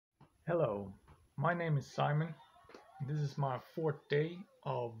Hello, my name is Simon. This is my fourth day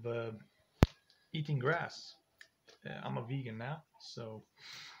of eating grass. I'm a vegan now, so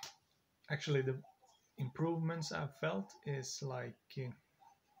actually the improvements I've felt is like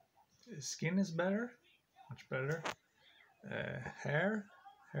skin is better, much better. Hair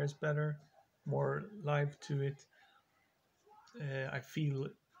is better, more life to it. I feel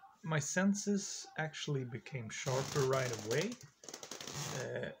my senses actually became sharper right away.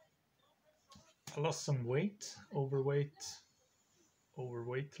 Uh, I lost some weight, overweight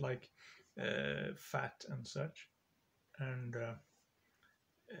like fat and such, and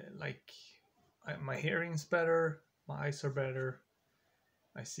like my hearing's better, my eyes are better,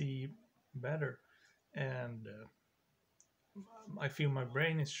 I see better, and I feel my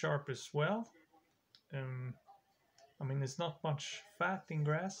brain is sharp as well. um, I mean, it's not much fat in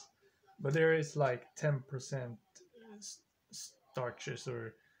grass, but there is like 10% starches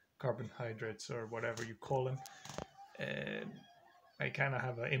or carbohydrates or whatever you call them. uh, I kind of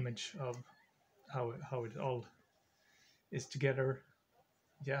have an image of how it all is together.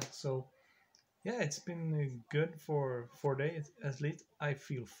 Yeah, so yeah, it's been good for 4 days at least. I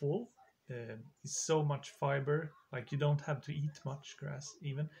feel full. It's so much fiber. Like, you don't have to eat much grass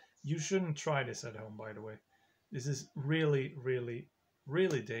even. You shouldn't try this at home, by the way. This is really, really,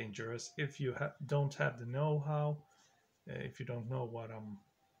 really dangerous if you don't have the know-how. If you don't know what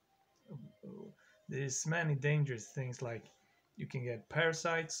there's many dangerous things, like you can get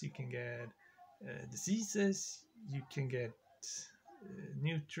parasites, you can get diseases, you can get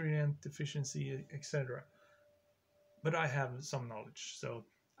nutrient deficiency, etc. But I have some knowledge, so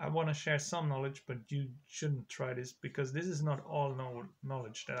I want to share some knowledge. But you shouldn't try this, because this is not all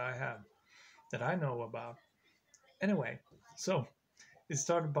knowledge that I have, that I know about. Anyway, so it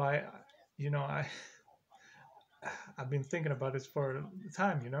started by, I I've been thinking about this for a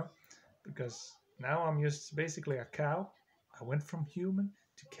time, because now I'm just basically a cow. I went from human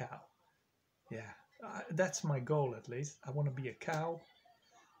to cow. Yeah, that's my goal, at least. I want to be a cow.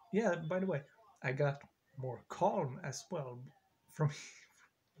 Yeah, by the way, I got more calm as well from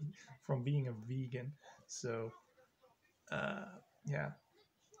from being a vegan. So uh, yeah,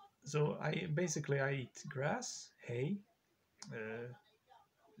 so I eat grass, hay, uh,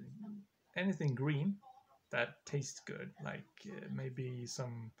 anything green that tastes good, like maybe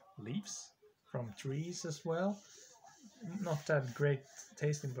some leaves from trees as well. Not that great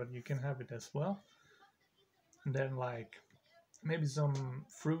tasting, but you can have it as well. And then, like, maybe some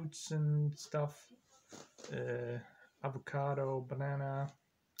fruits and stuff, uh, avocado, banana,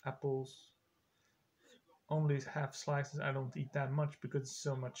 apples. Only half slices. I don't eat that much because it's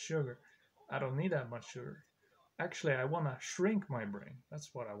so much sugar. I don't need that much sugar. Actually, I want to shrink my brain. That's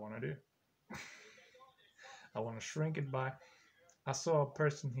what I want to do. I want to shrink it by. I saw a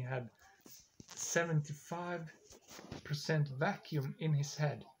person, he had 75% vacuum in his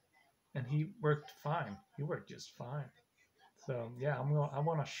head, and he worked fine. He worked just fine. So yeah, I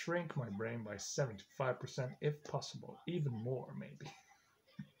want to shrink my brain by 75% if possible, even more maybe.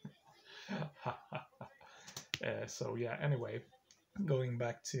 So yeah. Anyway, going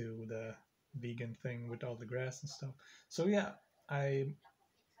back to the vegan thing with all the grass and stuff. So yeah, I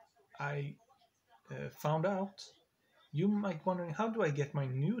I found out. You might wondering, how do I get my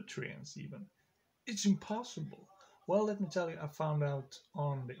nutrients even? It's impossible. Well, let me tell you, I found out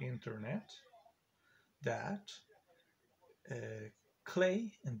on the internet that uh,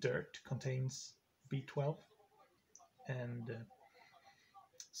 clay and dirt contains B12, and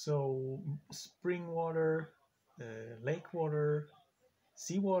so spring water, lake water,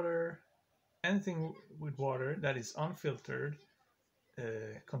 seawater, anything with water that is unfiltered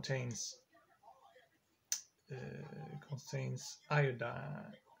contains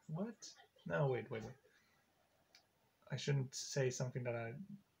iodine. What? No, wait. I shouldn't say something that I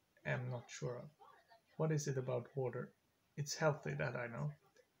am not sure of. What is it about water? It's healthy, that I know.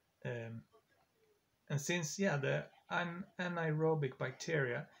 Um, and since, yeah, the anaerobic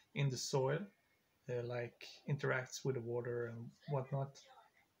bacteria in the soil like interacts with the water and whatnot,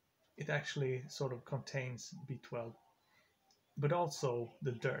 it actually sort of contains B12, but also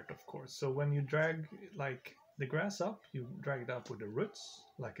the dirt, of course. So when you drag, like, the grass up, you drag it up with the roots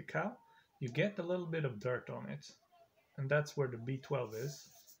like a cow, you get a little bit of dirt on it, and that's where the B12 is.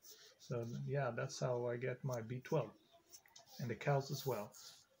 So yeah, that's how I get my B12, and the cows as well,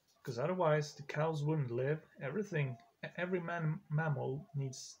 because otherwise the cows wouldn't live. Every mammal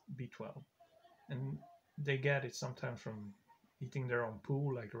needs B12, and they get it sometimes from eating their own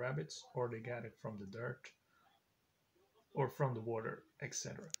poo, like rabbits, or they get it from the dirt or from the water,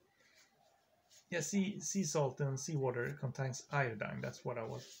 etc. Yeah, sea salt and seawater contains iodine. That's what I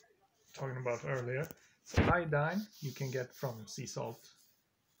was talking about earlier. So iodine you can get from sea salt.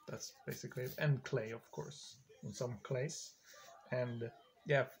 That's basically it. And clay, of course, in some clays. And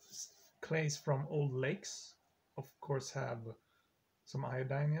yeah, clays from old lakes, of course, have some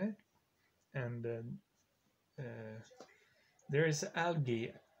iodine in it. And there is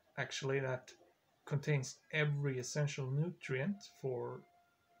algae actually that contains every essential nutrient for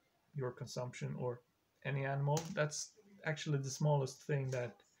your consumption or any animal. That's actually the smallest thing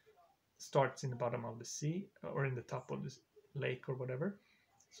that starts in the bottom of the sea or in the top of the lake or whatever.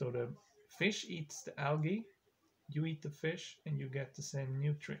 So the fish eats the algae, you eat the fish, and you get the same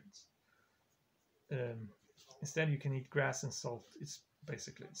nutrients. Um, Instead, you can eat grass and salt. It's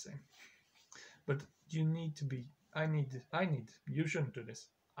basically the same. But you need to be. I need. You shouldn't do this.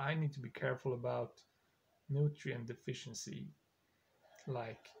 I need to be careful about nutrient deficiency,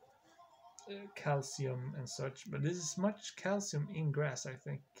 like calcium and such. But there's as much calcium in grass. I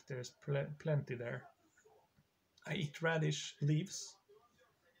think there's plenty there. I eat radish leaves,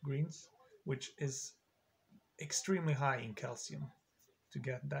 greens, which is extremely high in calcium to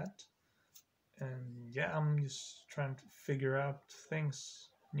get that. And yeah, I'm just trying to figure out things,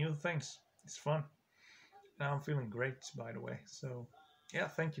 new things. It's fun. And I'm feeling great, by the way. So yeah,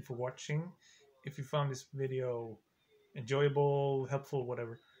 thank you for watching. If you found this video enjoyable, helpful,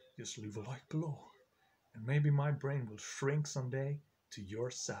 whatever, just leave a like below. And maybe my brain will shrink someday to your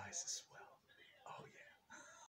size as